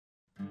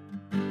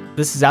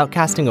This is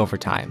Outcasting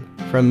Overtime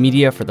from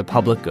Media for the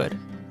Public Good,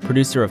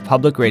 producer of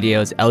Public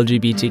Radio's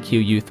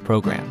LGBTQ youth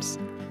programs.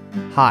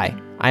 Hi,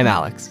 I'm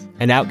Alex,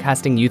 an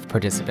Outcasting youth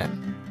participant.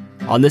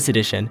 On this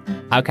edition,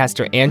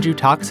 Outcaster Andrew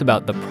talks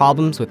about the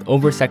problems with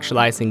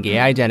over-sexualizing gay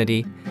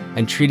identity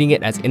and treating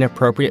it as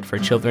inappropriate for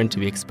children to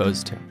be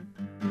exposed to.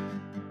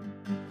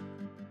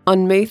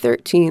 On May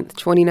 13,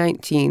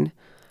 2019,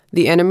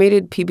 the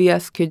animated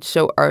PBS kids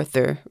show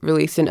Arthur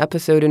released an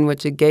episode in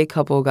which a gay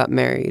couple got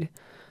married.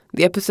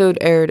 The episode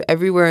aired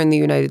everywhere in the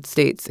United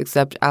States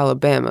except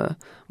Alabama,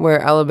 where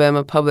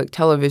Alabama Public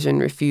Television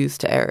refused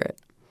to air it.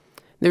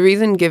 The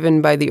reason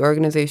given by the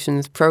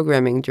organization's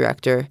programming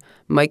director,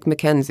 Mike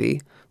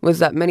McKenzie, was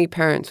that many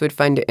parents would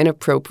find it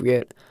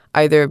inappropriate,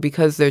 either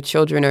because their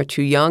children are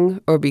too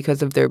young or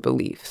because of their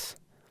beliefs.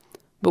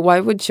 But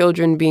why would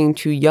children being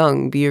too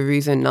young be a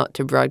reason not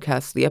to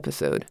broadcast the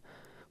episode?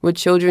 Would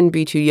children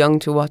be too young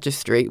to watch a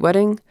straight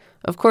wedding?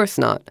 Of course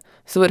not,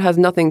 so it has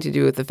nothing to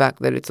do with the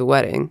fact that it's a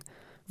wedding.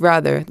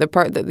 Rather, the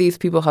part that these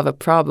people have a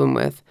problem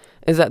with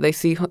is that they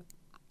see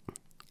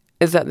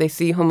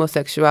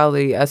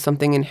homosexuality as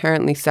something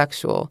inherently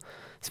sexual,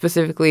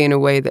 specifically in a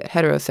way that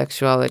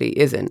heterosexuality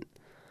isn't.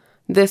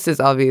 This is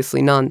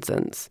obviously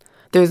nonsense.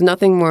 There's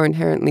nothing more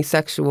inherently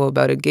sexual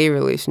about a gay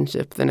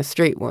relationship than a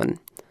straight one.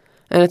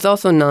 And it's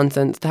also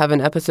nonsense to have an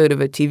episode of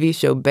a TV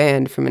show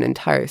banned from an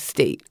entire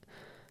state.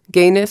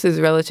 Gayness is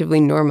relatively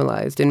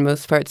normalized in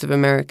most parts of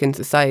American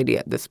society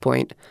at this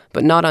point,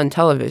 but not on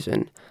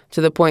television, to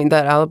the point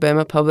that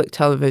Alabama Public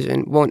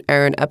Television won't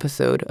air an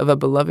episode of a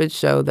beloved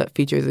show that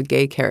features a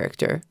gay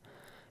character.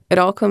 It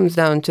all comes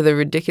down to the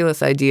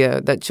ridiculous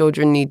idea that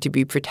children need to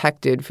be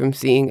protected from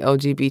seeing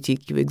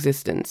LGBTQ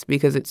existence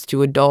because it's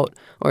too adult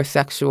or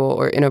sexual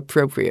or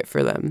inappropriate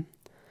for them.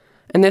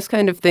 And this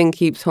kind of thing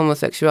keeps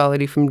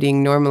homosexuality from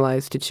being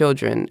normalized to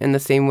children in the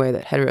same way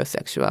that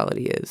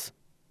heterosexuality is.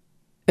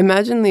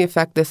 Imagine the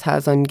effect this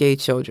has on gay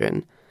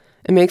children.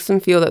 It makes them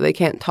feel that they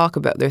can't talk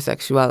about their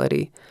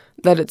sexuality,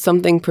 that it's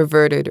something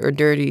perverted or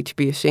dirty to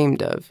be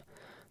ashamed of.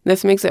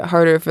 This makes it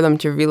harder for them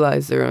to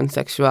realize their own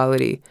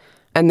sexuality,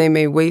 and they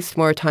may waste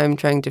more time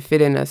trying to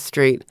fit in as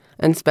straight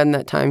and spend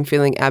that time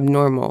feeling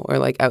abnormal or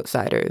like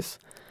outsiders.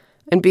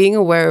 And being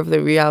aware of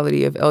the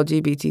reality of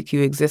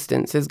LGBTQ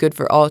existence is good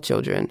for all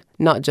children,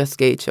 not just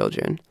gay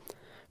children.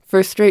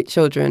 For straight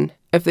children,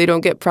 if they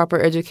don't get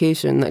proper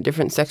education that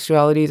different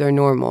sexualities are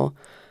normal,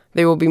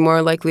 they will be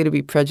more likely to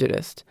be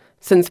prejudiced,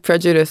 since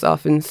prejudice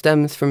often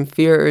stems from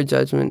fear or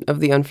judgment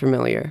of the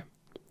unfamiliar.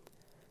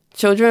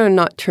 Children are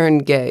not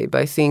turned gay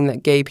by seeing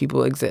that gay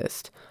people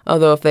exist,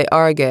 although if they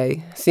are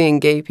gay, seeing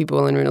gay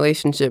people in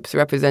relationships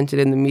represented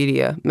in the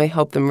media may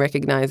help them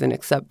recognize and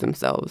accept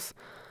themselves.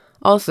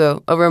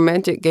 Also, a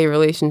romantic gay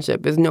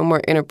relationship is no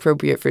more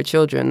inappropriate for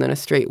children than a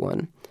straight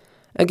one.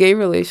 A gay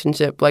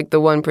relationship, like the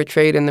one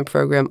portrayed in the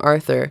program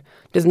Arthur,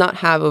 does not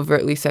have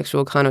overtly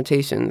sexual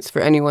connotations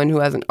for anyone who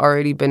hasn't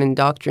already been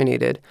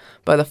indoctrinated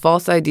by the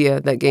false idea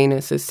that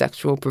gayness is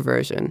sexual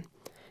perversion.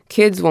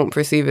 Kids won't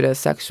perceive it as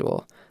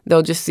sexual.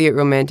 They'll just see it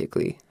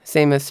romantically,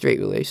 same as straight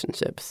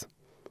relationships.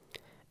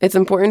 It's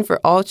important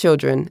for all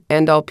children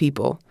and all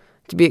people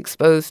to be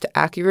exposed to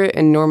accurate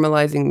and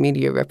normalizing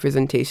media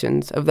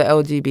representations of the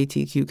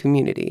LGBTQ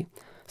community,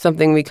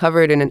 something we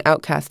covered in an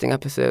Outcasting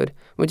episode,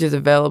 which is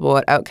available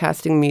at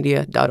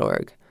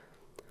outcastingmedia.org.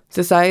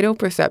 Societal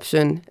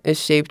perception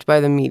is shaped by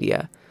the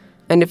media,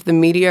 and if the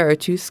media are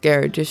too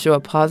scared to show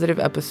a positive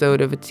episode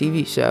of a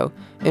TV show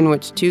in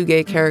which two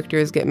gay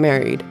characters get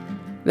married,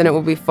 then it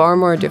will be far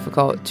more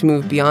difficult to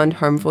move beyond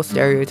harmful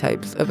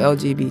stereotypes of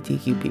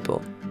LGBTQ people.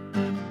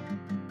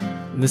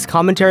 This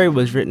commentary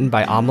was written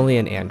by Amelie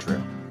and Andrew.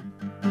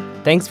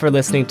 Thanks for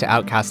listening to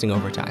Outcasting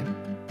Overtime.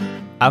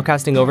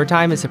 Outcasting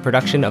Overtime is a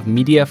production of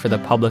Media for the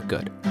Public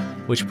Good,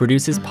 which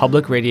produces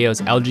Public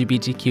Radio's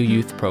LGBTQ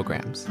youth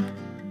programs.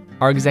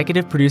 Our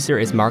executive producer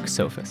is Mark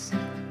Sophus.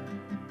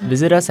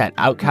 Visit us at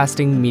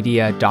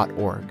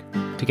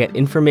outcastingmedia.org to get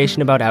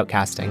information about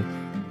outcasting,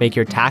 make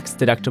your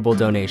tax-deductible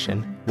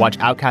donation, watch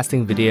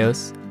outcasting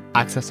videos,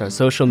 access our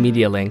social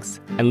media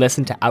links, and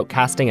listen to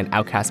Outcasting and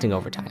Outcasting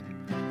Overtime.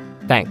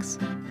 Thanks,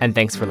 and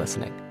thanks for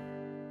listening.